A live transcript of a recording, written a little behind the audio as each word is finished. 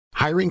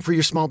Hiring for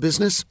your small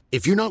business?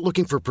 If you're not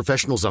looking for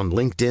professionals on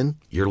LinkedIn,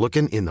 you're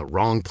looking in the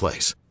wrong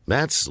place.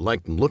 That's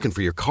like looking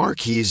for your car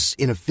keys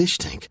in a fish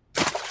tank.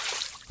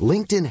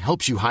 LinkedIn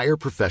helps you hire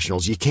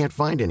professionals you can't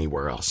find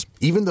anywhere else,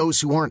 even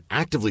those who aren't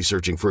actively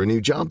searching for a new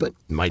job but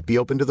might be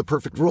open to the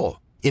perfect role.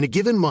 In a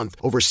given month,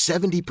 over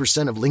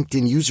 70% of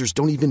LinkedIn users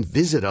don't even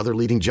visit other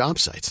leading job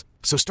sites.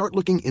 So start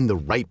looking in the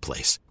right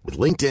place. With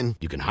LinkedIn,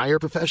 you can hire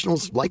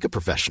professionals like a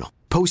professional.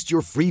 Post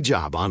your free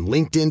job on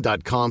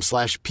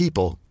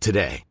linkedin.com/people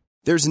today.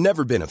 There's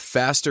never been a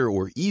faster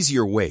or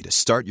easier way to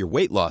start your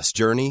weight loss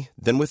journey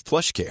than with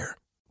PlushCare.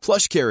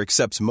 PlushCare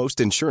accepts most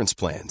insurance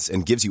plans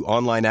and gives you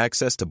online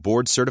access to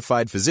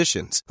board-certified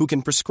physicians who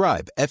can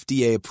prescribe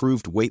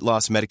FDA-approved weight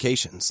loss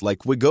medications like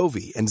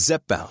Wegovy and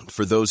Zepbound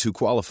for those who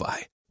qualify.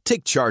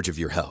 Take charge of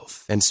your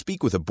health and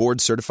speak with a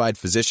board-certified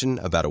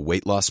physician about a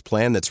weight loss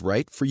plan that's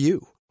right for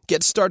you.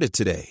 Get started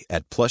today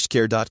at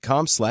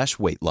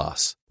plushcare.com/weight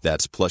loss.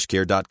 That's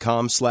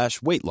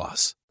plushcare.com/weight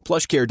loss.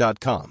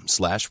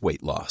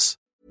 plushcare.com/weight loss.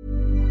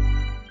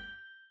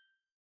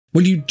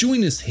 Well, you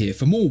join us here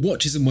for more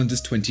Watches and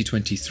Wonders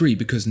 2023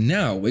 because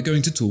now we're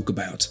going to talk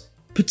about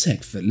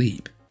Patek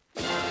Philippe.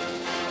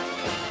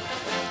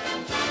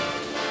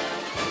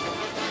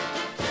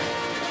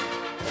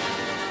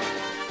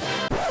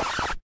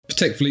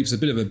 Patek Philippe's a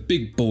bit of a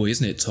big boy,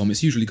 isn't it, Tom?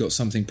 It's usually got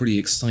something pretty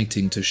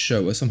exciting to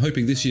show us. I'm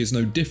hoping this year's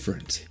no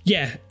different.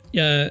 Yeah,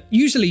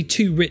 usually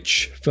too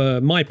rich for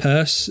my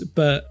purse,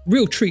 but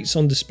real treats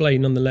on display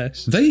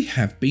nonetheless. They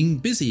have been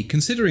busy.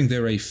 Considering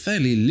they're a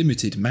fairly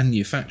limited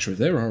manufacturer,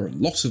 there are a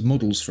lot of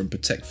models from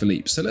Patek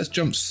Philippe, so let's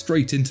jump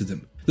straight into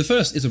them. The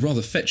first is a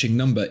rather fetching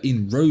number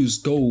in rose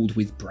gold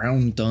with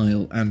brown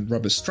dial and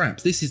rubber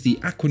strap. This is the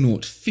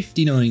Aquanaut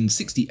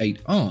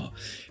 5968R,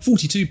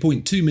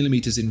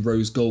 42.2mm in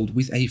rose gold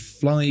with a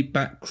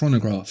flyback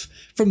chronograph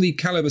from the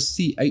caliber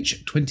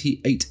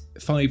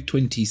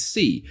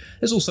CH28520C.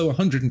 There's also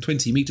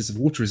 120 metres of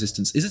water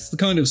resistance. Is this the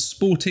kind of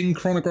sporting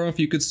chronograph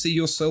you could see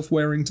yourself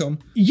wearing, Tom?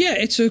 Yeah,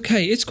 it's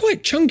okay. It's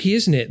quite chunky,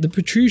 isn't it? The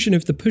protrusion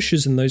of the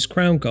pushers and those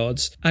crown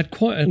guards add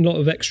quite a lot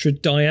of extra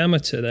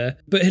diameter there,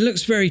 but it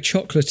looks very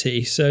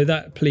chocolatey, so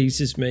that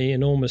pleases me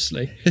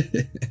enormously.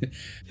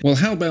 Well,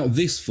 how about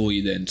this for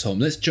you then, Tom?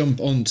 Let's jump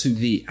on to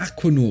the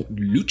Aquanaut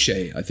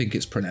Luce, I think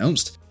it's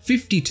pronounced,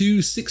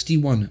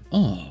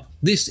 5261R.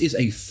 This is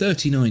a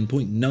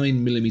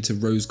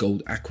 39.9mm rose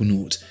gold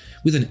Aquanaut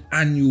with an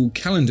annual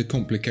calendar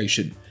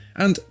complication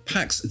and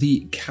packs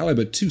the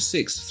caliber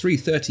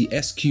 26330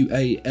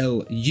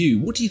 SQALU.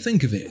 What do you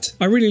think of it?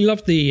 I really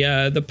love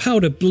the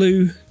powder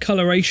blue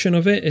coloration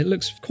of it. It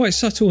looks quite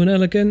subtle and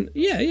elegant.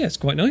 Yeah, it's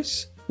quite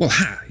nice. Well,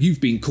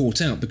 you've been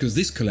caught out because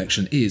this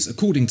collection is,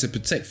 according to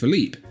Patek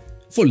Philippe,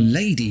 for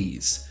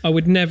ladies. I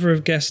would never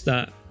have guessed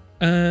that.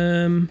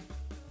 Well,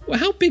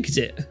 how big is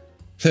it?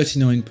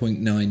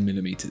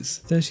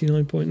 39.9mm.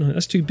 39.9.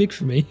 That's too big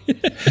for me.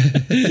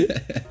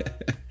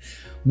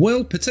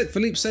 Well, Patek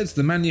Philippe says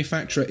the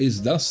manufacturer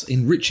is thus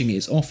enriching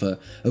its offer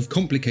of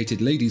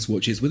complicated ladies'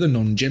 watches with a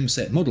non-gem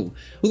set model.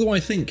 Although I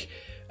think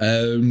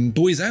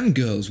boys and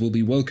girls will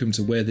be welcome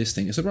to wear this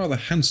thing. It's a rather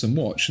handsome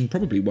watch and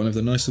probably one of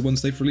the nicer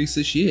ones they've released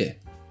this year.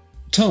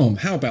 Tom,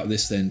 how about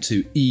this then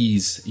to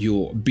ease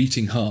your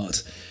beating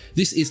heart?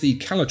 This is the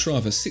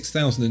Caltatrava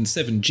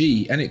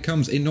 6007G and it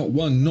comes in not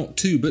one, not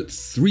two, but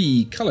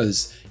three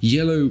colours,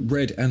 yellow,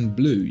 red and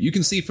blue. You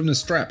can see from the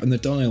strap and the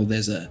dial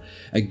there's a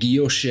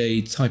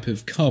guilloche type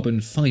of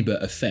carbon fibre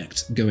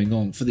effect going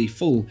on for the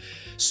full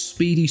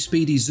speedy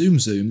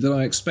zoom that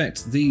I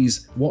expect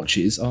these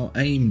watches are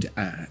aimed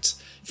at.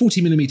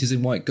 40mm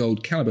in white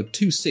gold, caliber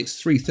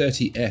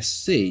 26330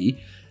 SC.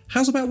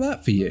 How's about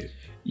that for you?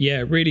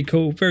 Yeah, really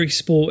cool, very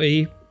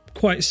sporty.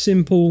 Quite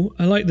simple.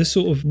 I like the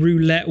sort of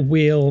roulette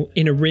wheel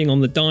in a ring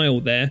on the dial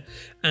there.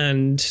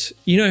 And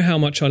you know how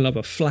much I love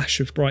a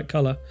flash of bright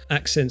colour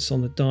accents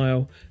on the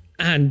dial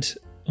and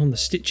on the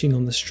stitching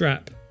on the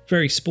strap.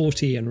 Very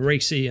sporty and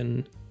racy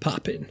and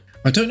popping.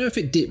 I don't know if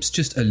it dips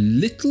just a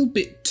little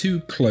bit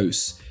too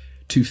close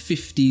to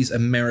 50s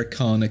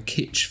Americana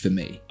kitsch for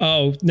me.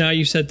 Oh, now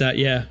you said that,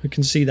 yeah. I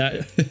can see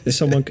that.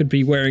 Someone could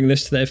be wearing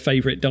this to their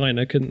favourite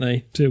diner, couldn't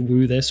they? To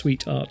woo their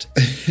sweetheart.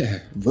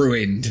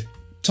 Ruined.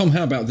 Tom,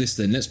 how about this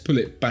then? Let's pull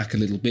it back a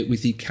little bit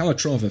with the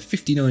Caltatrava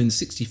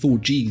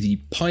 5964G, the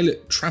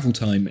pilot travel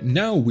time,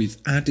 now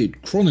with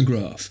added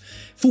chronograph.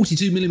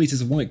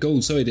 42mm of white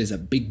gold, so it is a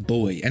big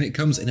boy, and it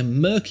comes in a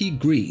murky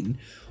green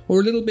or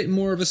a little bit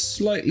more of a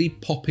slightly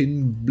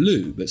poppin'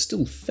 blue, but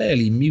still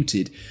fairly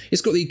muted.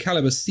 It's got the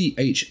caliber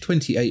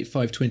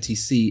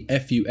CH28520C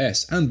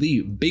FUS and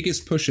the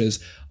biggest pushers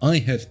I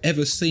have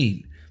ever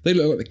seen. They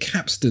look like the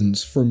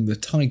capstans from the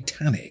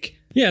Titanic.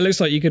 Yeah, it looks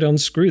like you could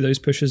unscrew those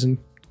pushers and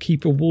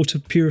keep a water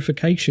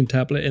purification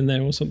tablet in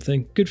there or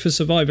something. Good for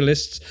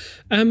survivalists.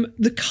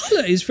 The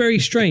colour is very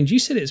strange. You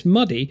said it's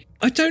muddy.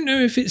 I don't know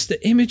if it's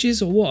the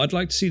images or what. I'd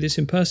like to see this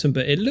in person,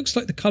 but it looks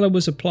like the colour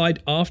was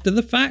applied after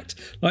the fact.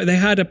 Like they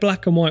had a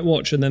black and white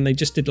watch and then they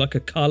just did like a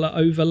colour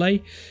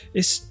overlay.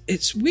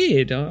 It's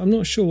weird. I'm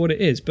not sure what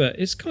it is, but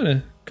it's kind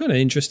of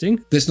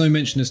interesting. There's no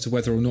mention as to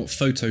whether or not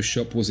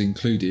Photoshop was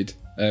included.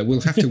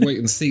 We'll have to wait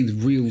and see the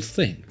real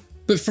thing.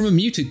 But from a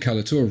muted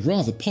colour to a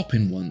rather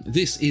popping one,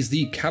 this is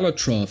the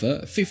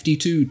Caltatrava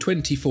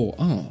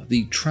 5224R,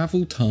 the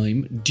travel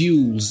time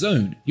dual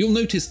zone. You'll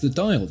notice the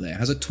dial there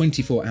has a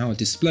 24-hour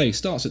display,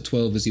 starts at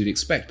 12 as you'd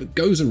expect, but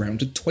goes around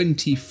to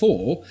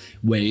 24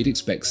 where you'd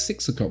expect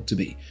 6 o'clock to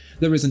be.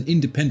 There is an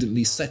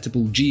independently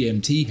settable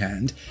GMT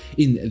hand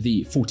in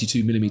the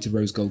 42mm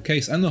rose gold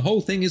case, and the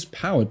whole thing is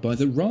powered by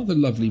the rather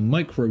lovely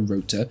micro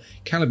rotor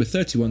caliber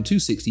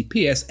 31-260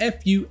 PS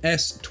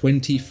FUS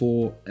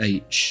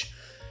 24H.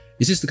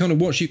 Is this the kind of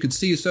watch you could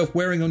see yourself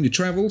wearing on your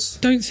travels?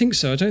 Don't think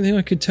so. I don't think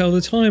I could tell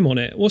the time on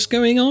it. What's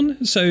going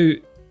on? So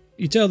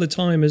you tell the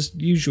time as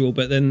usual,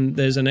 but then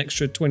there's an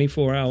extra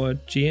 24-hour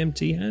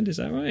GMT hand, is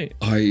that right?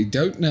 I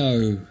don't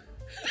know.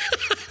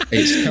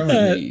 It's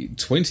currently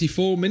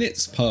 24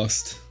 minutes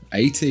past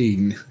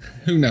 18.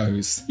 Who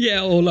knows?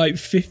 Yeah, or like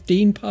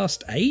 15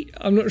 past 8?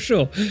 I'm not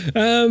sure.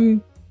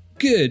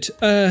 Good.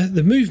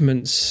 The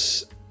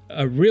movements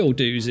are real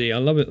doozy. I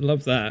love it.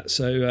 Love that.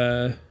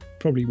 So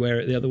probably wear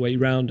it the other way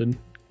round and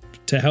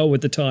to hell with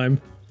the time.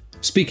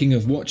 Speaking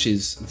of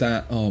watches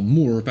that are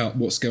more about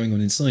what's going on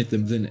inside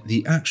them than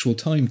the actual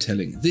time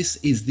telling, this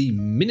is the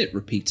Minute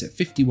Repeater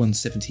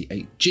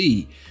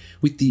 5178G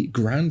with the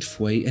Grand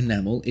Fouet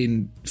enamel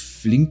in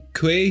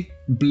Flinque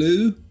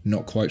blue.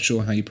 Not quite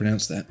sure how you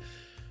pronounce that.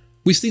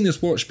 We've seen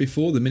this watch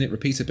before, the Minute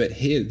Repeater, but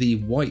here the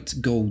white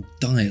gold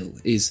dial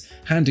is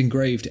hand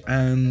engraved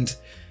and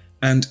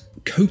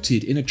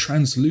coated in a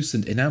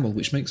translucent enamel,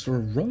 which makes for a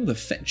rather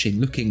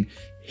fetching looking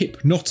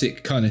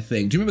hypnotic kind of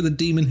thing. Do you remember the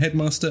Demon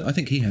Headmaster? I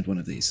think he had one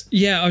of these.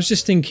 Yeah, I was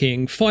just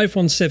thinking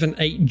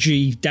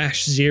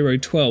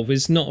 5178G-012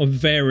 is not a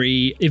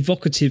very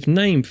evocative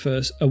name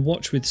for a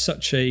watch with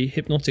such a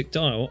hypnotic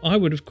dial. I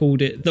would have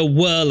called it the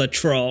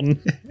Whirlatron.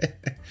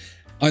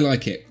 I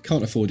like it.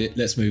 Can't afford it.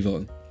 Let's move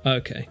on.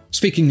 Okay.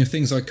 Speaking of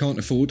things I can't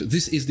afford,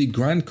 this is the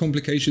Grand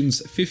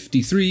Complications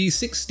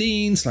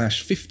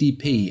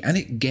 5316/50p, and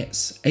it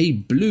gets a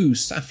blue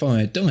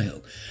sapphire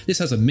dial. This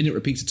has a minute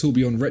repeater,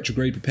 tourbillon,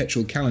 retrograde,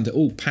 perpetual calendar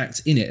all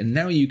packed in it, and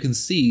now you can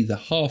see the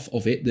half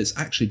of it that's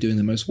actually doing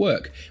the most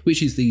work,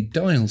 which is the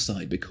dial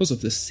side because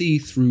of the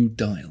see-through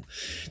dial.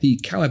 The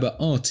caliber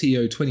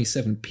RTO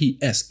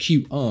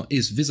 27PSQR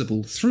is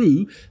visible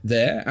through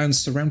there and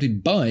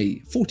surrounded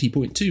by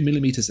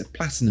 40.2mm of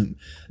platinum.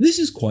 This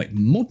is quite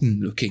modern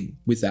looking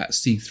with that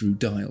see-through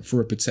dial for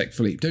a Patek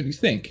Philippe, don't you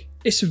think?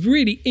 It's a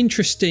really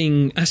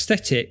interesting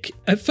aesthetic.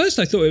 At first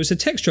I thought it was a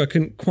texture, I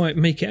couldn't quite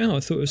make it out. I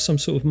thought it was some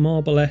sort of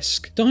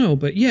marble-esque dial,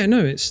 but yeah,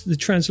 no, it's the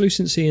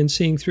translucency and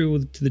seeing through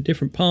all the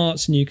different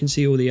parts, and you can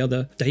see all the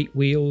other date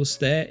wheels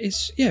there.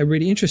 It's, yeah,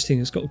 really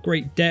interesting. It's got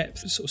great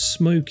depth, sort of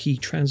smoky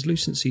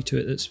translucency to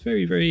it that's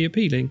very, very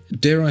appealing.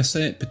 Dare I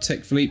say it,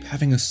 Patek Philippe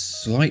having a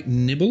slight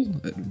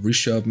nibble at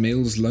Richard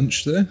Mille's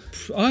lunch there?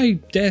 I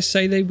dare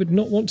say they would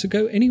not want to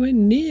go anywhere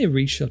near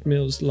Richard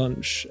Mille's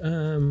lunch.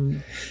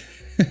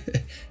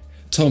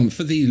 Tom,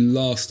 for the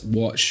last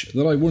watch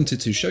that I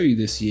wanted to show you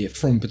this year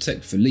from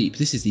Patek Philippe,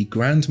 this is the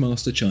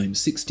Grandmaster Chime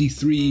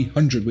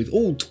 6300 with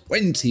all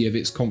 20 of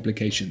its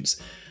complications.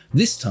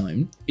 This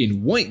time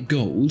in white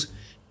gold,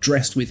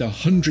 dressed with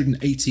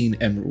 118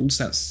 emeralds,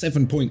 that's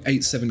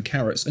 7.87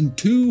 carats, and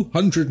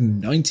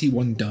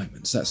 291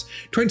 diamonds, that's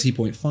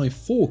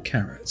 20.54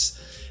 carats.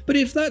 But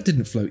if that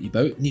didn't float your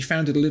boat and you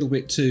found it a little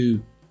bit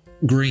too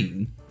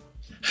green,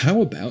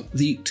 how about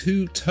the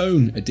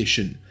two-tone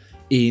edition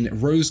in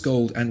rose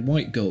gold and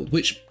white gold,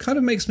 which kind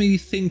of makes me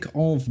think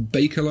of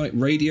Bakelite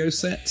radio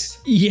sets?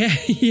 Yeah,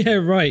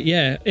 right,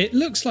 yeah. It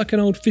looks like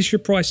an old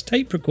Fisher-Price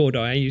tape recorder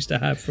I used to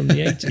have from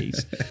the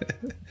 80s.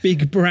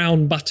 Big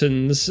brown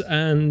buttons,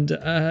 and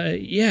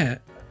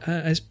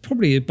it's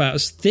probably about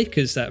as thick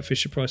as that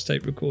Fisher-Price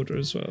tape recorder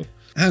as well.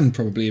 And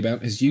probably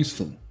about as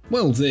useful.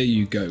 Well, there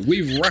you go.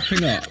 We're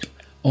wrapping up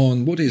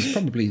on what is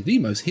probably the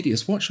most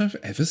hideous watch I've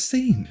ever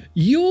seen.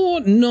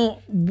 You're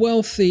not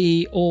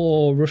wealthy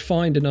or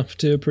refined enough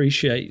to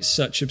appreciate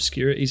such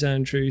obscurities,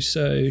 Andrew,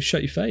 so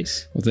shut your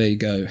face. Well, there you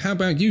go. How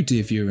about you,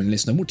 dear viewer and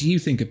listener? What do you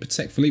think of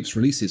Patek Philippe's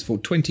releases for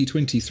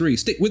 2023?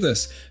 Stick with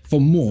us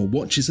for more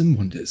Watches and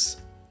Wonders.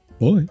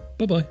 Bye.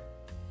 Bye-bye.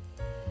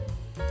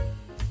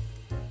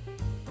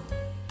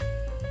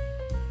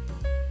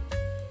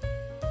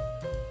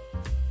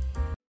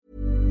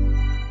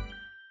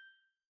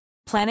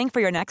 Planning for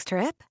your next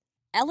trip?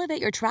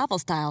 Elevate your travel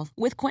style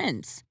with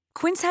Quince.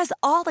 Quince has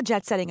all the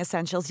jet-setting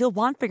essentials you'll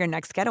want for your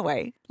next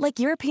getaway, like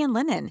European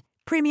linen,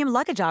 premium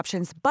luggage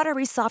options,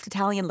 buttery soft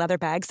Italian leather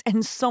bags,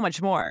 and so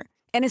much more.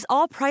 And is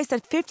all priced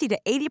at 50 to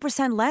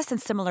 80% less than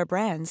similar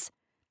brands.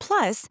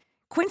 Plus,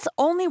 Quince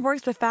only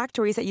works with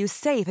factories that use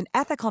safe and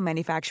ethical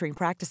manufacturing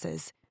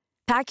practices.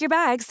 Pack your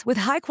bags with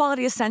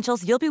high-quality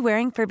essentials you'll be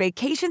wearing for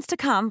vacations to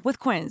come with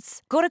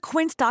Quince. Go to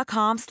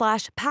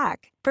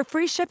quince.com/pack for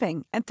free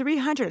shipping and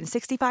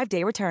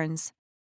 365-day returns.